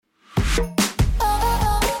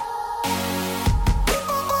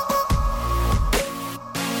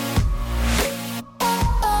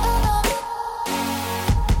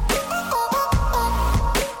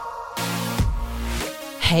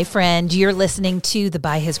Hi, friend. You're listening to the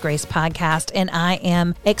By His Grace podcast, and I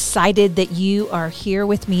am excited that you are here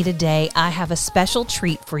with me today. I have a special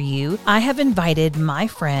treat for you. I have invited my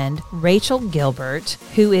friend, Rachel Gilbert,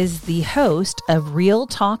 who is the host of Real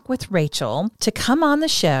Talk with Rachel, to come on the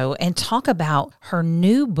show and talk about her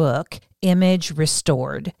new book, Image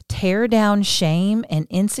Restored: Tear Down Shame and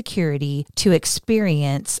Insecurity to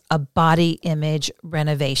Experience a Body Image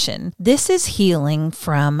Renovation. This is healing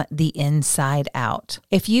from the inside out.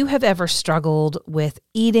 If you have ever struggled with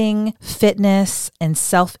eating, fitness, and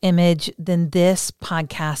self-image, then this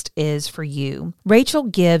podcast is for you. Rachel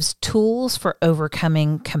gives tools for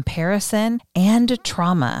overcoming comparison and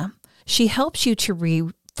trauma. She helps you to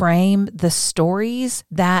reframe the stories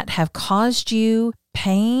that have caused you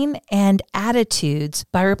pain and attitudes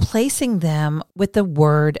by replacing them with the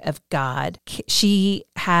Word of God. She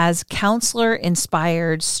has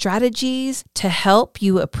counselor-inspired strategies to help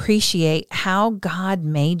you appreciate how God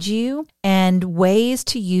made you and ways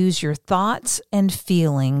to use your thoughts and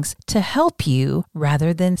feelings to help you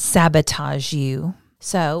rather than sabotage you.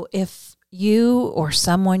 So if you or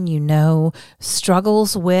someone you know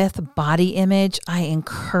struggles with body image, I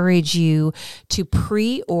encourage you to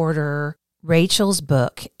pre-order Rachel's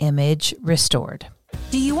book, Image Restored.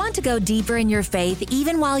 Do you want to go deeper in your faith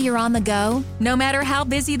even while you're on the go? No matter how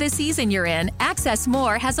busy the season you're in, Access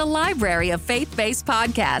More has a library of faith-based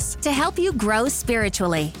podcasts to help you grow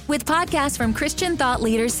spiritually. With podcasts from Christian thought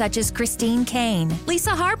leaders such as Christine Kane,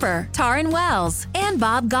 Lisa Harper, Taryn Wells, and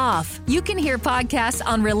Bob Goff. You can hear podcasts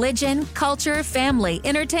on religion, culture, family,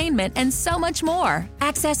 entertainment, and so much more.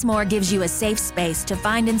 Access More gives you a safe space to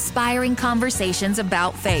find inspiring conversations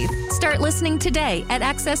about faith. Start listening today at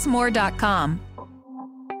accessmore.com.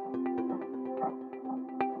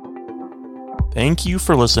 Thank you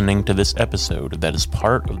for listening to this episode that is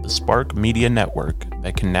part of the Spark Media Network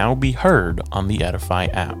that can now be heard on the Edify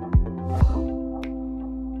app.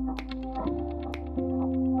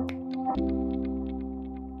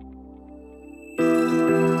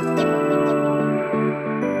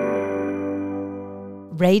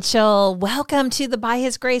 Rachel, welcome to the By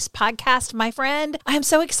His Grace podcast, my friend. I'm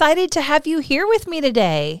so excited to have you here with me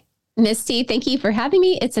today. Miss T, thank you for having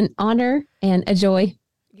me. It's an honor and a joy.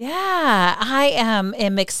 Yeah, I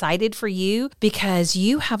am excited for you because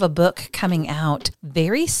you have a book coming out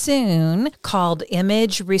very soon called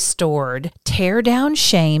Image Restored: Tear Down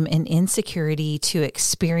Shame and Insecurity to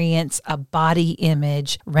Experience a Body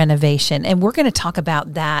Image Renovation. And we're going to talk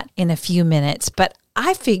about that in a few minutes. But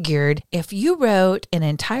I figured if you wrote an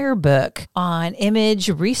entire book on image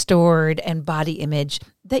restored and body image,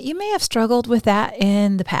 that you may have struggled with that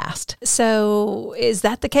in the past. So is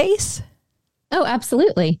that the case? Oh,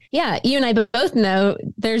 absolutely. Yeah. You and I both know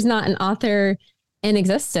there's not an author in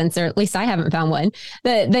existence, or at least I haven't found one,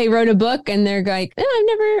 that they wrote a book and they're like, I've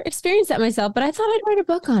never experienced that myself, but I thought I'd write a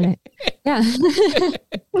book on it. Yeah.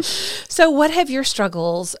 So what have your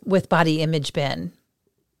struggles with body image been?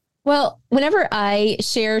 Well, whenever I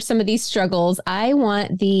share some of these struggles, I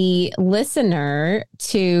want the listener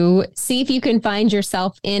to see if you can find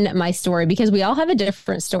yourself in my story, because we all have a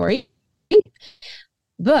different story.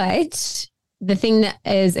 But the thing that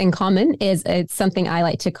is in common is it's something I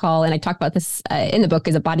like to call, and I talk about this in the book,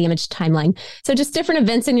 is a body image timeline. So just different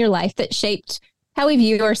events in your life that shaped how we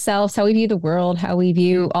view ourselves, how we view the world, how we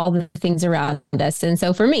view all the things around us. And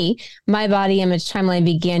so for me, my body image timeline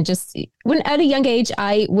began just when at a young age,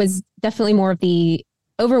 I was definitely more of the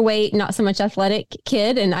overweight, not so much athletic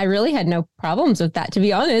kid. And I really had no problems with that, to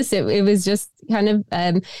be honest. It was just kind of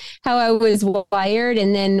how I was wired.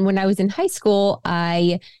 And then when I was in high school,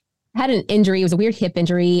 I had an injury. It was a weird hip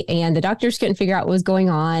injury, and the doctors couldn't figure out what was going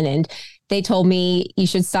on. And they told me you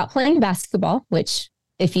should stop playing basketball, which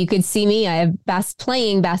if you could see me, I have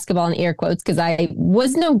playing basketball in air quotes because I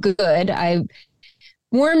was no good. I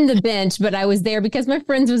warmed the bench, but I was there because my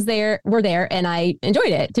friends were there and I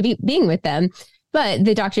enjoyed it to be being with them. But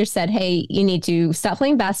the doctor said, hey, you need to stop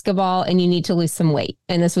playing basketball and you need to lose some weight.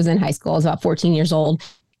 And this was in high school. I was about 14 years old.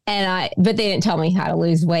 But they didn't tell me how to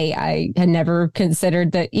lose weight. I had never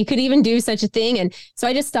considered that you could even do such a thing. And so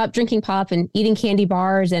I just stopped drinking pop and eating candy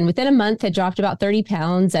bars. And within a month had dropped about 30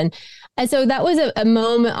 pounds. And so that was a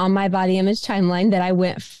moment on my body image timeline that I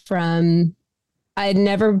went from, I had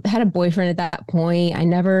never had a boyfriend at that point. I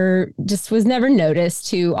was never noticed,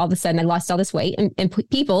 to all of a sudden I lost all this weight, and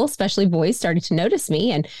people, especially boys, started to notice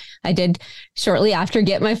me. And I did shortly after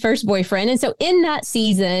get my first boyfriend. And so in that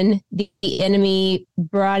season, the enemy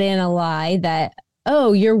brought in a lie that,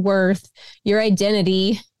 oh, your worth, your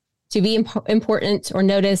identity to be important or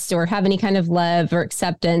noticed or have any kind of love or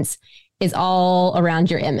acceptance is all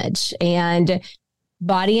around your image. And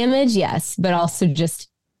body image, yes, but also just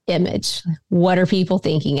image. What are people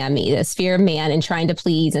thinking of me? This fear of man and trying to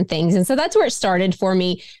please and things. And so that's where it started for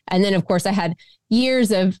me. And then, of course, I had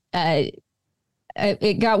years of,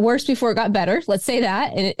 it got worse before it got better. Let's say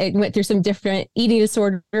that. And it went through some different eating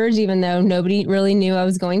disorders, even though nobody really knew I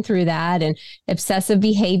was going through that, and obsessive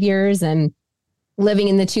behaviors and living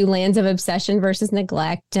in the two lands of obsession versus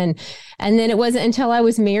neglect. And then it wasn't until I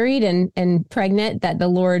was married and pregnant that the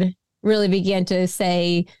Lord really began to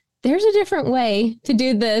say, there's a different way to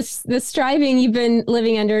do this striving you've been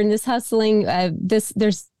living under and this hustling. I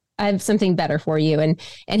have something better for you. And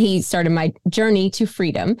he started my journey to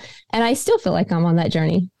freedom. And I still feel like I'm on that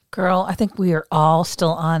journey. Girl, I think we are all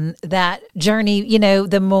still on that journey. You know,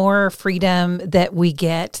 the more freedom that we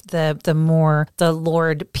get, the more the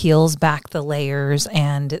Lord peels back the layers,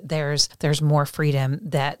 and there's more freedom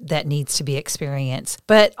that needs to be experienced.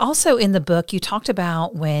 But also in the book, you talked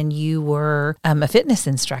about when you were a fitness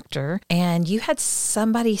instructor and you had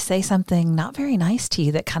somebody say something not very nice to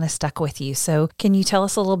you that kind of stuck with you. So can you tell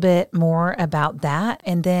us a little bit more about that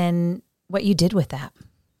and then what you did with that?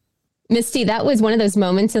 Misty, that was one of those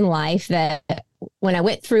moments in life that when I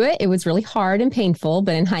went through it, it was really hard and painful.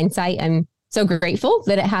 But in hindsight, I'm so grateful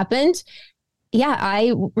that it happened. Yeah,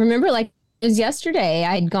 I remember like it was yesterday.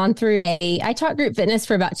 I taught group fitness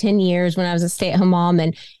for about 10 years when I was a stay-at-home mom.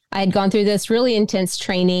 And I had gone through this really intense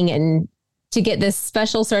training and to get this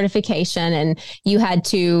special certification. And you had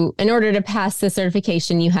to, in order to pass the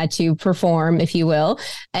certification, you had to perform, if you will,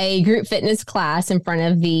 a group fitness class in front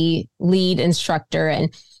of the lead instructor.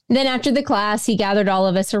 And then after the class, he gathered all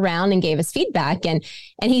of us around and gave us feedback. And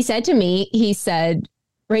he said to me, he said,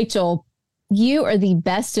 Rachel, you are the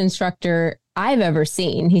best instructor I've ever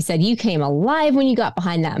seen. He said, you came alive when you got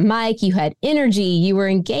behind that mic. You had energy. You were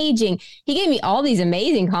engaging. He gave me all these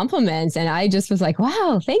amazing compliments. And I just was like,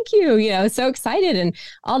 wow, thank you. You know, so excited and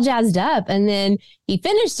all jazzed up. And then he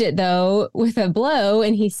finished it, though, with a blow.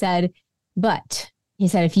 And he said,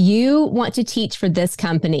 if you want to teach for this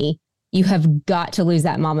company, you have got to lose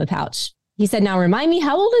that mama pouch. He said, now remind me,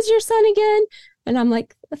 how old is your son again? And I'm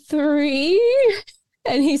like, 3.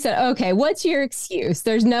 And he said, okay, what's your excuse?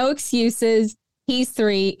 There's no excuses. He's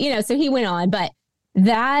 3, so he went on. But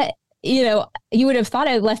that, you would have thought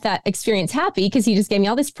I left that experience happy because he just gave me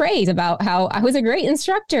all this praise about how I was a great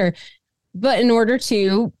instructor. But in order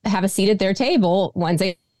to have a seat at their table, once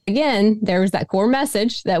again, there was that core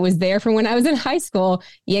message that was there from when I was in high school.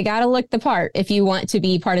 You got to look the part if you want to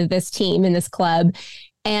be part of this team in this club.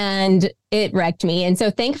 And it wrecked me. And so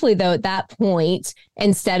thankfully, though, at that point,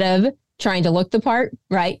 instead of trying to look the part,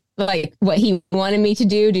 right, like what he wanted me to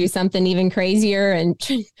do something even crazier and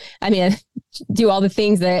do all the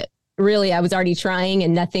things that really I was already trying,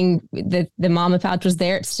 and nothing, the mama pouch was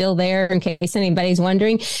there. It's still there in case anybody's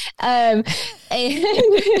wondering.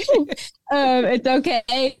 It's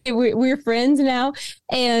okay. We're friends now.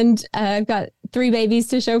 And I've got 3 babies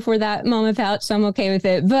to show for that mama pouch. So I'm okay with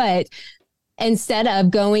it. But instead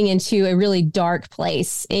of going into a really dark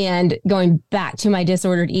place and going back to my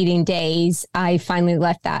disordered eating days, I finally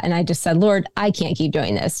left that. And I just said, Lord, I can't keep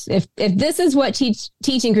doing this. If this is what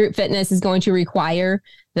teaching group fitness is going to require,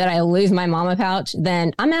 that I lose my mama pouch,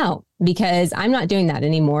 then I'm out, because I'm not doing that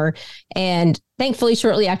anymore. And thankfully,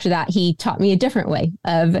 shortly after that, he taught me a different way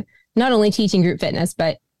of not only teaching group fitness,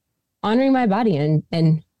 but honoring my body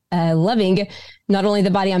and loving not only the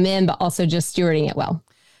body I'm in, but also just stewarding it well.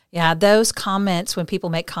 Yeah, those comments, when people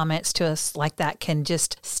make comments to us like that, can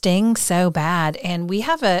just sting so bad. And we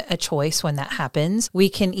have a choice when that happens. We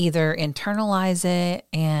can either internalize it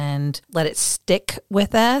and let it stick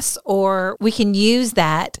with us, or we can use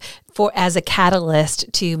that as a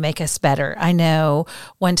catalyst to make us better. I know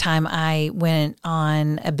one time I went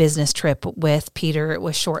on a business trip with Peter. It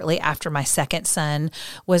was shortly after my second son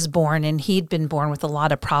was born, and he'd been born with a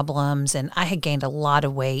lot of problems, and I had gained a lot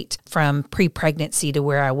of weight from pre-pregnancy to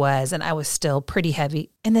where I was, and I was still pretty heavy.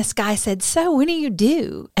 And this guy said, so when do you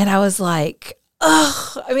do? And I was like,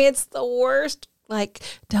 it's the worst. Like,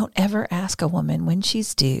 don't ever ask a woman when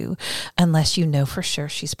she's due unless you know for sure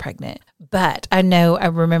she's pregnant. But I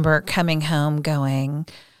remember coming home going,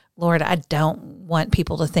 Lord, I don't want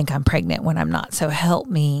people to think I'm pregnant when I'm not, so help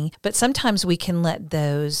me. But sometimes we can let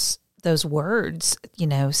those words,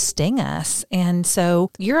 sting us. And so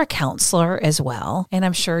you're a counselor as well. And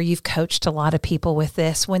I'm sure you've coached a lot of people with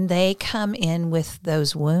this. When they come in with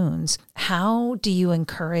those wounds, how do you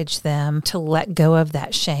encourage them to let go of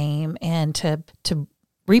that shame and to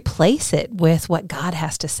replace it with what God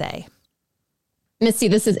has to say? Misty,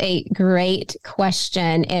 this is a great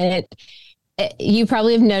question. And you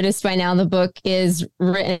probably have noticed by now the book is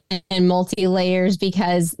written in multi-layers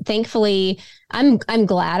because thankfully I'm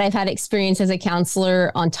glad I've had experience as a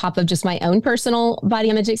counselor on top of just my own personal body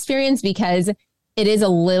image experience, because it is a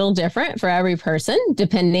little different for every person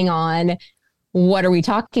depending on what are we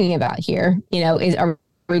talking about here. Are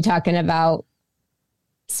we talking about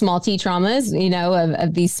small T traumas,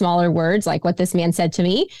 of these smaller words like what this man said to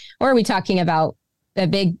me, or are we talking about a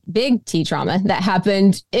big T trauma that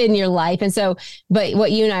happened in your life? And so, but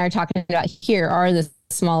what you and I are talking about here are the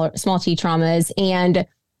small T traumas. And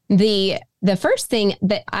the first thing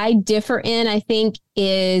that I differ in, I think,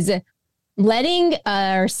 is starting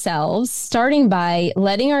by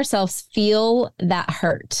letting ourselves feel that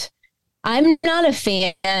hurt. I'm not a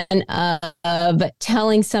fan of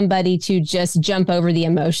telling somebody to just jump over the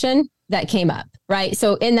emotion that came up, right?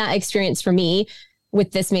 So in that experience for me,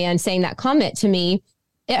 with this man saying that comment to me,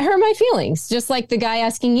 it hurt my feelings. Just like the guy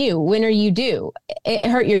asking you, when are you due? It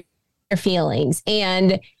hurt your feelings.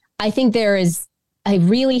 And I think there is a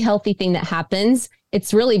really healthy thing that happens.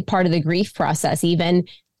 It's really part of the grief process, even,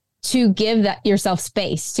 to give that yourself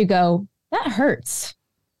space to go, that hurts.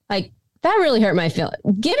 Like, that really hurt my feelings.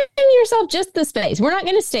 Giving yourself just the space. We're not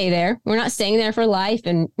going to stay there. We're not staying there for life.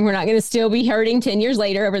 And we're not going to still be hurting 10 years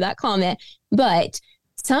later over that comment. But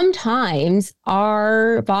sometimes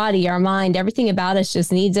our body, our mind, everything about us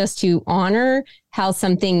just needs us to honor how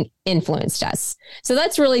something influenced us. So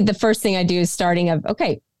that's really the first thing I do, is starting of,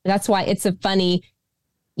 okay, that's why it's a funny,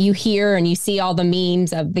 you hear and you see all the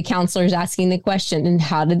memes of the counselors asking the question, and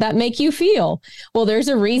how did that make you feel? Well, there's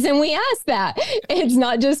a reason we ask that. It's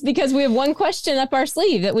not just because we have one question up our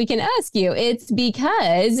sleeve that we can ask you. It's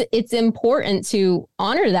because it's important to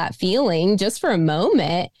honor that feeling just for a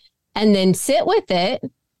moment, and then sit with it,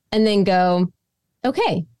 and then go,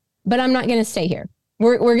 okay, but I'm not going to stay here.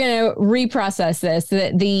 We're going to reprocess this.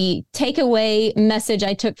 The takeaway message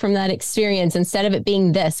I took from that experience, instead of it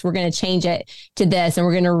being this, we're going to change it to this, and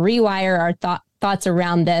we're going to rewire our thoughts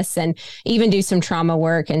around this, and even do some trauma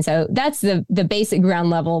work. And so that's the basic ground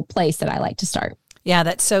level place that I like to start. Yeah,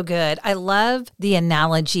 that's so good. I love the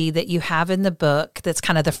analogy that you have in the book that's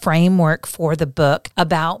kind of the framework for the book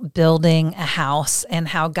about building a house and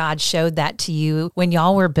how God showed that to you when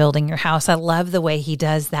y'all were building your house. I love the way he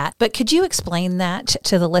does that. But could you explain that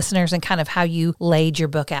to the listeners and kind of how you laid your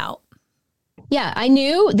book out? Yeah, I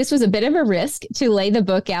knew this was a bit of a risk to lay the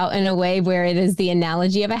book out in a way where it is the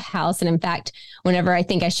analogy of a house. And in fact, whenever I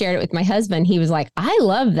think I shared it with my husband, he was like, I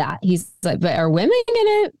love that. He's like, but are women going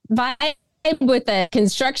to buy with a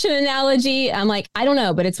construction analogy? I'm like, I don't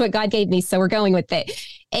know, but it's what God gave me, so we're going with it.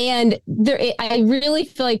 And I really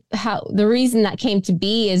feel like how the reason that came to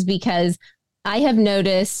be is because I have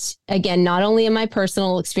noticed, again, not only in my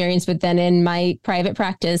personal experience, but then in my private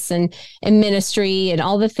practice and ministry and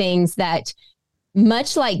all the things, that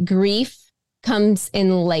much like grief comes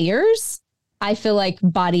in layers, I feel like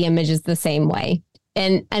body image is the same way.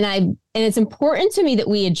 And it's important to me that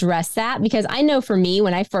we address that, because I know for me,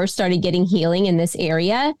 when I first started getting healing in this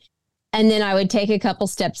area, and then I would take a couple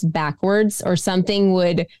steps backwards, or something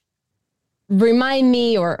would remind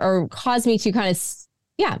me or cause me to kind of,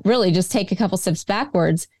 really just take a couple steps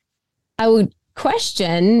backwards, I would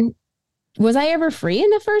question, was I ever free in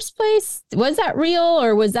the first place? Was that real?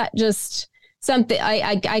 Or was that just something?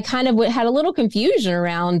 I kind of had a little confusion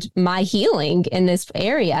around my healing in this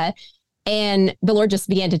area. And the Lord just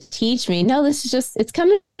began to teach me, no, this is just, it's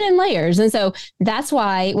coming in layers. And so that's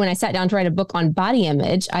why when I sat down to write a book on body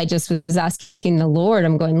image, I just was asking the Lord,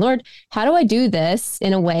 I'm going, Lord, how do I do this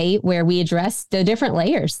in a way where we address the different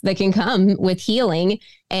layers that can come with healing?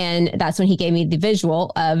 And that's when he gave me the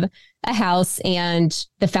visual of a house and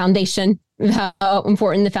the foundation, how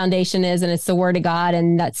important the foundation is. And it's the Word of God.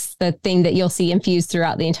 And that's the thing that you'll see infused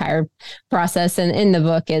throughout the entire process. And in the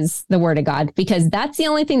book is the Word of God, because that's the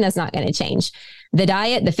only thing that's not going to change. The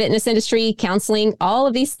diet, the fitness industry, counseling, all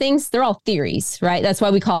of these things, they're all theories, right? That's why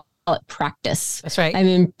we call it practice. That's right. I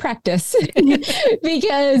mean, practice,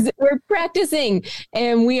 because we're practicing,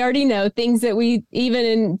 and we already know things that we, even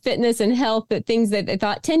in fitness and health, that things that they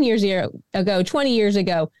thought 10 years ago, 20 years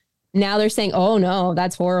ago, now they're saying, oh no,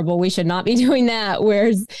 that's horrible. We should not be doing that.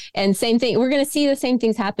 And same thing, we're going to see the same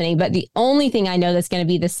things happening. But the only thing I know that's going to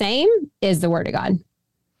be the same is the Word of God.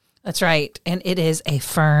 That's right. And it is a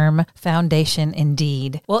firm foundation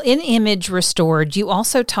indeed. Well, in Image Restored, you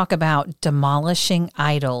also talk about demolishing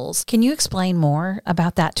idols. Can you explain more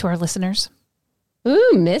about that to our listeners?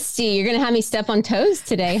 Ooh, Misty, you're going to have me step on toes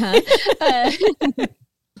today, huh?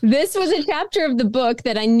 This was a chapter of the book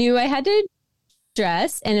that I knew I had to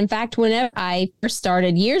dress. And in fact, whenever I first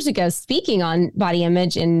started years ago speaking on body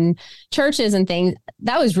image in churches and things,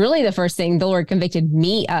 that was really the first thing the Lord convicted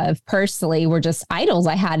me of personally, were just idols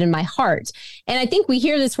I had in my heart. And I think we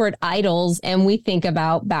hear this word idols and we think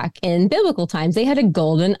about back in biblical times, they had a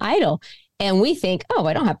golden idol. And we think, oh,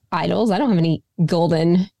 I don't have idols. I don't have any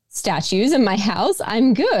golden statues in my house.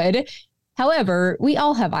 I'm good. However, we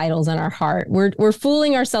all have idols in our heart. We're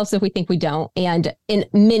fooling ourselves if we think we don't. And in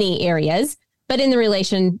many areas, but in the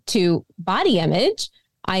relation to body image,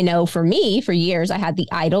 I know for me, for years, I had the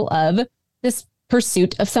idol of this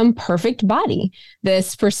pursuit of some perfect body,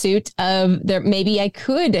 this pursuit of there, maybe I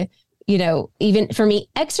could, even for me,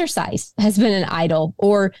 exercise has been an idol,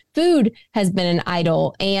 or food has been an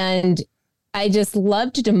idol. And I just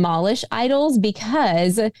love to demolish idols,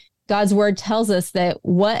 because God's word tells us that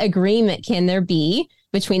what agreement can there be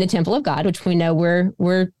between the temple of God, which we know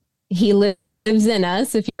he lives in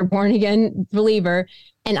us, if you're a born again believer,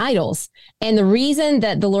 and idols. And the reason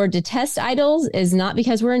that the Lord detests idols is not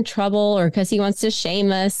because we're in trouble or because he wants to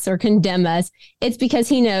shame us or condemn us. It's because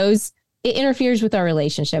he knows it interferes with our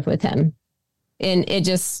relationship with him. And it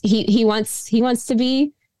just, he wants to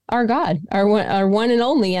be our God, our one and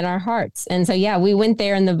only in our hearts. And so, yeah, we went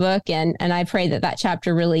there in the book, and I pray that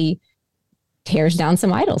chapter really tears down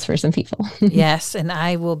some idols for some people. Yes, and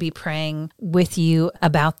I will be praying with you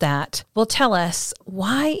about that. Well, tell us,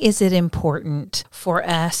 why is it important for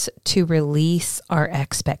us to release our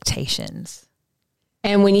expectations?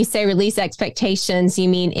 And when you say release expectations, you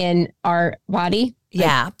mean in our body?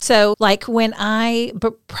 Yeah. So like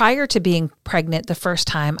but prior to being pregnant the first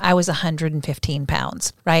time, I was 115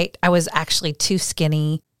 pounds, right? I was actually too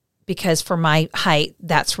skinny, because for my height,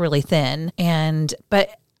 that's really thin.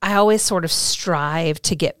 But I always sort of strive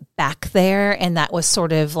to get back there. And that was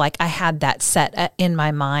sort of like, I had that set in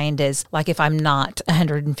my mind as like, if I'm not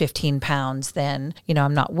 115 pounds, then,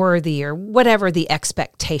 I'm not worthy, or whatever the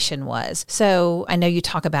expectation was. So I know you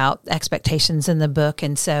talk about expectations in the book.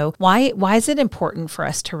 And so why is it important for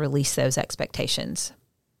us to release those expectations?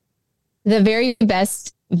 The very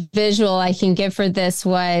best visual I can give for this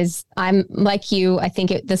was, I'm like you, I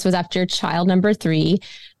think this was after child number 3.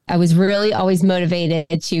 I was really always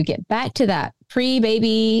motivated to get back to that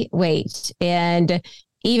pre-baby weight. And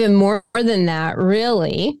even more than that,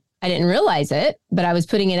 really, I didn't realize it, but I was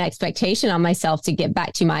putting an expectation on myself to get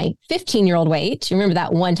back to my 15-year-old weight. Remember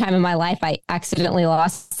that one time in my life, I accidentally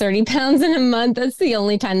lost 30 pounds in a month. That's the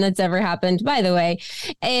only time that's ever happened, by the way.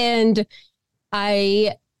 And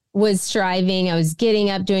I was striving. I was getting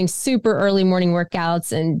up, doing super early morning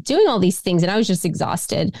workouts and doing all these things. And I was just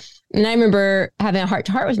exhausted. And I remember having a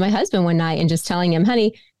heart-to-heart with my husband one night and just telling him,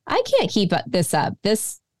 honey, I can't keep this up.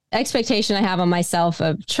 This expectation I have on myself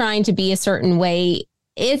of trying to be a certain way,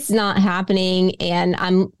 it's not happening. And I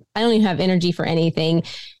don't even have energy for anything.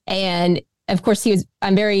 And of course,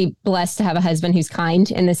 I'm very blessed to have a husband who's kind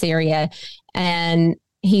in this area. And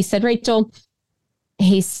he said, Rachel,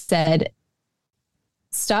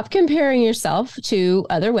 stop comparing yourself to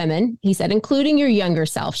other women. He said, including your younger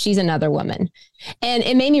self. She's another woman. And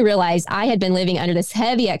it made me realize I had been living under this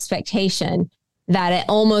heavy expectation that at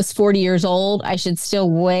almost 40 years old, I should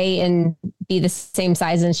still weigh and be the same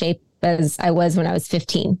size and shape as I was when I was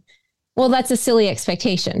 15. Well, that's a silly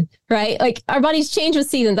expectation, right? Like our bodies change with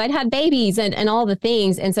seasons. I'd had babies and all the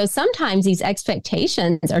things. And so sometimes these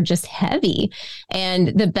expectations are just heavy. And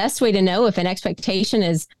the best way to know if an expectation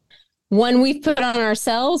is one we've put on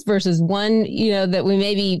ourselves versus one, that we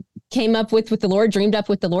maybe came up with the Lord, dreamed up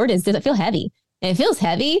with the Lord, is, does it feel heavy? And it feels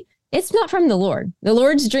heavy. It's not from the Lord. The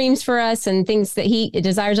Lord's dreams for us and things that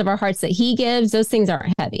desires of our hearts that he gives, those things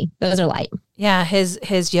aren't heavy. Those are light. Yeah.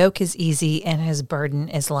 His yoke is easy and his burden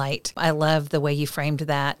is light. I love the way you framed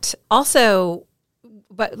that. Also,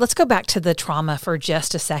 but let's go back to the trauma for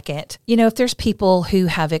just a second. If there's people who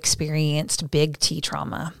have experienced big T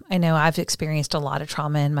trauma, I know I've experienced a lot of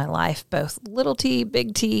trauma in my life, both little t,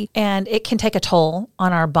 big T, and it can take a toll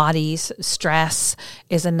on our bodies. Stress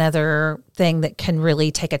is another thing that can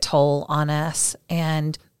really take a toll on us.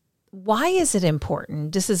 And why is it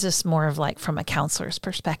important? This is just more of like from a counselor's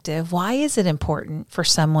perspective. Why is it important for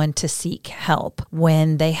someone to seek help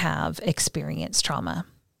when they have experienced trauma?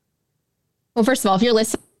 Well, first of all, if you're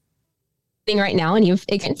listening right now and you've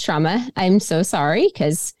experienced trauma, I'm so sorry,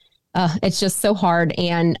 because it's just so hard.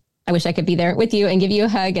 And I wish I could be there with you and give you a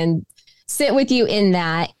hug and sit with you in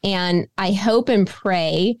that. And I hope and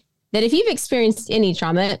pray that if you've experienced any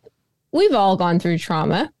trauma, we've all gone through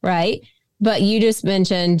trauma, right? But you just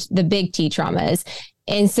mentioned the big T traumas.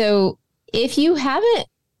 And so if you haven't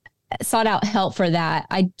sought out help for that,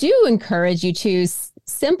 I do encourage you to,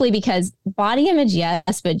 simply because body image,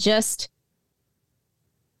 yes, but just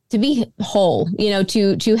be whole,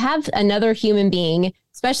 to have another human being,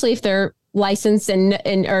 especially if they're licensed and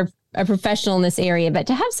are a professional in this area, but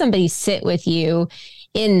to have somebody sit with you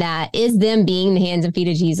in that is them being the hands and feet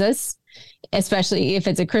of Jesus, especially if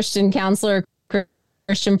it's a Christian counselor,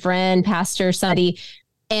 Christian friend, pastor, somebody.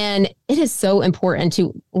 And it is so important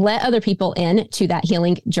to let other people in to that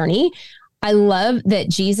healing journey. I love that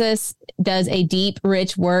Jesus does a deep,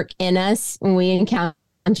 rich work in us when we encounter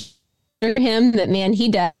him, that man, he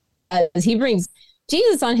does. He brings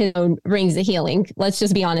Jesus on his own, brings the healing. Let's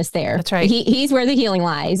just be honest there. That's right. He's where the healing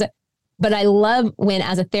lies. But I love when,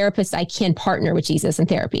 as a therapist, I can partner with Jesus in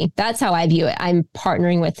therapy. That's how I view it. I'm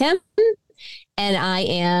partnering with him, and I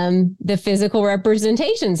am the physical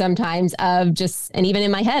representation sometimes of just, and even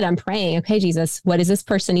in my head, I'm praying, okay, Jesus, what does this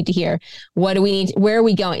person need to hear? What do we need? Where are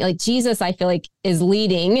we going? Like Jesus, I feel like, is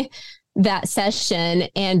leading that session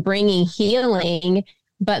and bringing healing.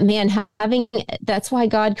 But man, that's why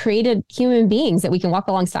God created human beings, that we can walk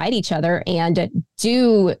alongside each other and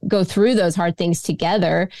do go through those hard things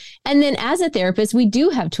together. And then as a therapist, we do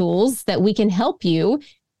have tools that we can help you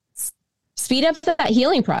speed up that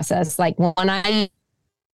healing process. Like one I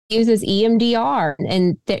use is EMDR,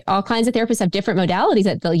 and all kinds of therapists have different modalities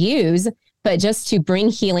that they'll use, but just to bring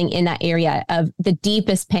healing in that area of the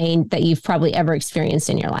deepest pain that you've probably ever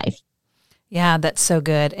experienced in your life. Yeah, that's so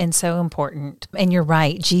good and so important. And you're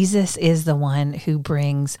right. Jesus is the one who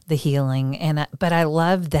brings the healing. But I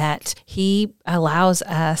love that he allows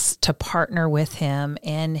us to partner with him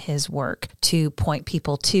in his work to point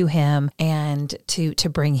people to him and to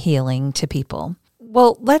bring healing to people.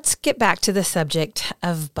 Well, let's get back to the subject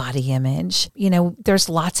of body image. There's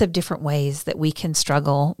lots of different ways that we can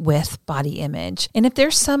struggle with body image. And if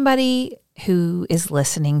there's somebody who is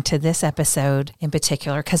listening to this episode in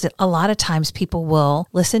particular, because a lot of times people will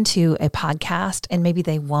listen to a podcast and maybe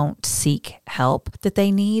they won't seek help that they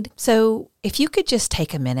need. So if you could just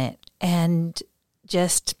take a minute and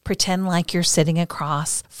just pretend like you're sitting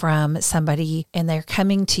across from somebody and they're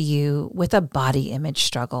coming to you with a body image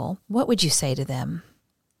struggle, what would you say to them?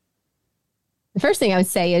 The first thing I would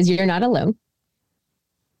say is you're not alone.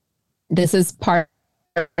 This is part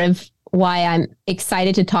of why I'm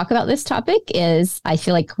excited to talk about this topic. Is I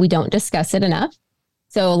feel like we don't discuss it enough.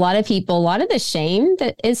 So a lot of the shame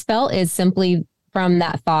that is felt is simply from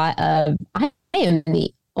that thought of, I am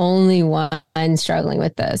the only one struggling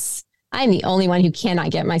with this. I'm the only one who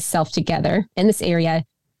cannot get myself together in this area.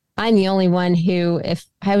 I'm the only one who, if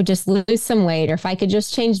I would just lose some weight, or if I could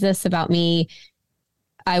just change this about me,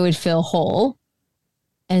 I would feel whole.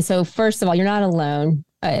 And so first of all, you're not alone.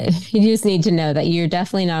 You just need to know that you're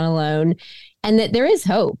definitely not alone and that there is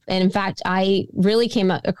hope. And in fact, I really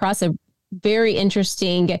came across a very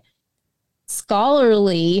interesting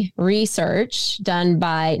scholarly research done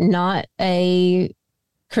by not a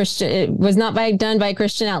Christian. It was not done by a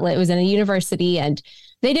Christian outlet. It was in a university, and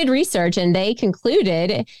they did research and they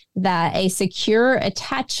concluded that a secure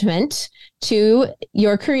attachment to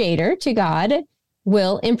your creator, to God,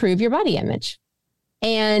 will improve your body image.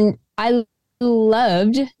 And I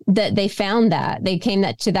loved that they found that they came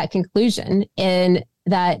to that conclusion, and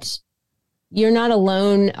that you're not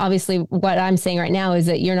alone. Obviously, what I'm saying right now is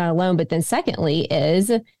that you're not alone. But then secondly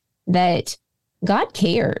is that God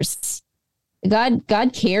cares.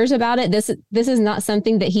 God cares about it. This is not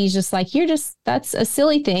something that he's just like, that's a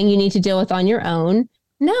silly thing you need to deal with on your own.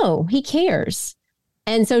 No, he cares.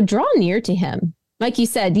 And so draw near to him. Like you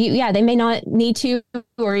said, they may not need to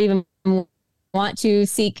or even want to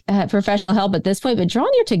seek professional help at this point, but draw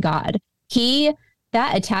near to God.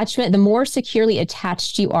 That attachment, the more securely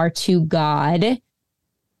attached you are to God,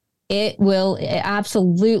 it will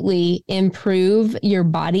absolutely improve your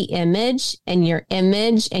body image and your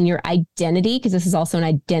identity, because this is also an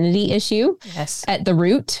identity issue. Yes. At the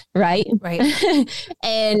root, right? Right.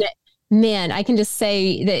 And man, I can just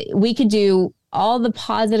say that we could do all the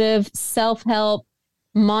positive self-help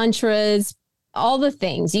mantras, all the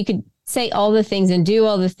things. You could say all the things and do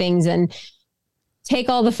all the things and take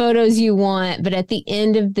all the photos you want. But at the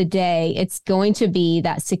end of the day, it's going to be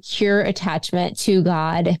that secure attachment to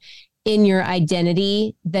God in your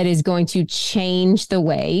identity that is going to change the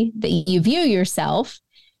way that you view yourself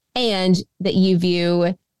and that you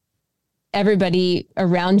view everybody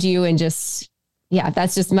around you. And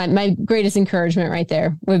that's just my greatest encouragement right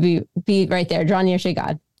there would be right there. Draw near to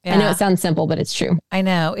God. I know it sounds simple, but it's true. I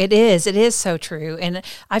know it is. It is so true. And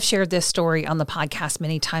I've shared this story on the podcast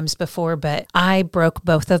many times before, but I broke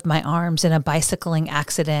both of my arms in a bicycling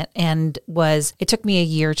accident and it took me a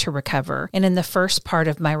year to recover. And in the first part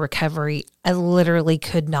of my recovery, I literally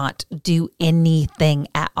could not do anything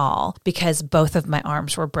at all because both of my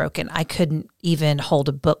arms were broken. I couldn't even hold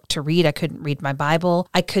a book to read. I couldn't read my Bible.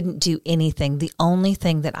 I couldn't do anything. The only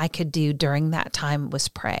thing that I could do during that time was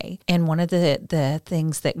pray. And one of the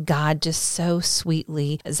things that God just so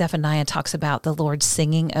sweetly, Zephaniah talks about the Lord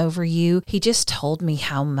singing over you. He just told me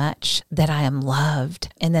how much that I am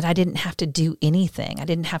loved and that I didn't have to do anything. I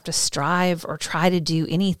didn't have to strive or try to do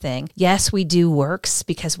anything. Yes, we do works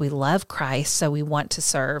because we love Christ, so we want to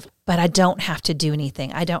serve. But I don't have to do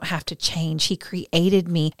anything. I don't have to change. He created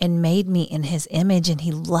me and made me in his image, and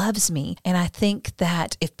he loves me. And I think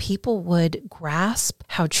that if people would grasp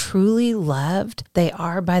how truly loved they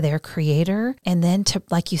are by their creator, and then to,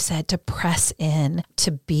 like you said, to press in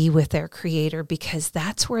to be with their creator, because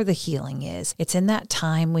that's where the healing is. It's in that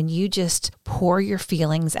time when you just pour your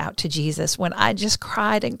feelings out to Jesus. When I just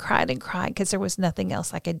cried and cried and cried because there was nothing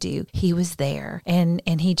else I could do, he was there. And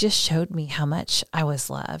he just showed me how much I was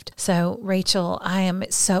loved. So, Rachel, I am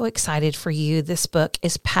so excited for you. This book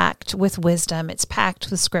is packed with wisdom. It's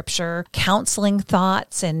packed with scripture, counseling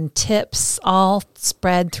thoughts, and tips all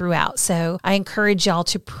spread throughout. So I encourage y'all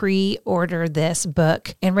to pre-order this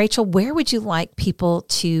book. And Rachel, where would you like people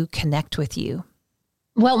to connect with you?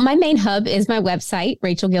 Well, my main hub is my website,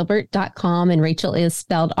 rachelgilbert.com, and Rachel is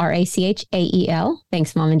spelled Rachael.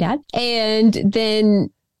 Thanks, Mom and Dad. And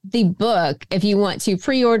then the book, if you want to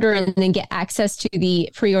pre-order and then get access to the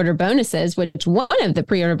pre-order bonuses, which one of the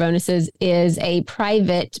pre-order bonuses is a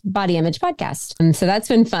private body image podcast. And so that's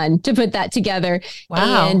been fun to put that together.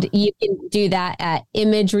 Wow. And you can do that at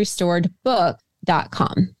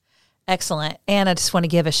imagerestoredbook.com. Excellent. And I just want to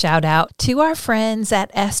give a shout out to our friends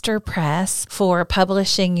at Esther Press for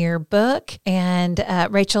publishing your book. And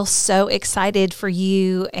Rachel, so excited for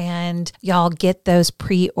you. And y'all get those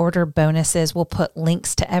pre-order bonuses. We'll put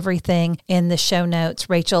links to everything in the show notes.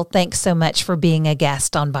 Rachel, thanks so much for being a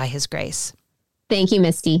guest on By His Grace. Thank you,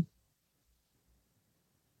 Misty.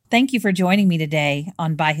 Thank you for joining me today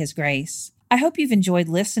on By His Grace. I hope you've enjoyed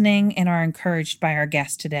listening and are encouraged by our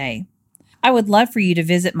guest today. I would love for you to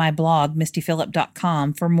visit my blog,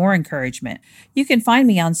 mistyphillip.com, for more encouragement. You can find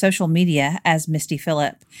me on social media as Misty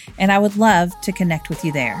Phillip, and I would love to connect with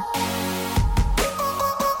you there.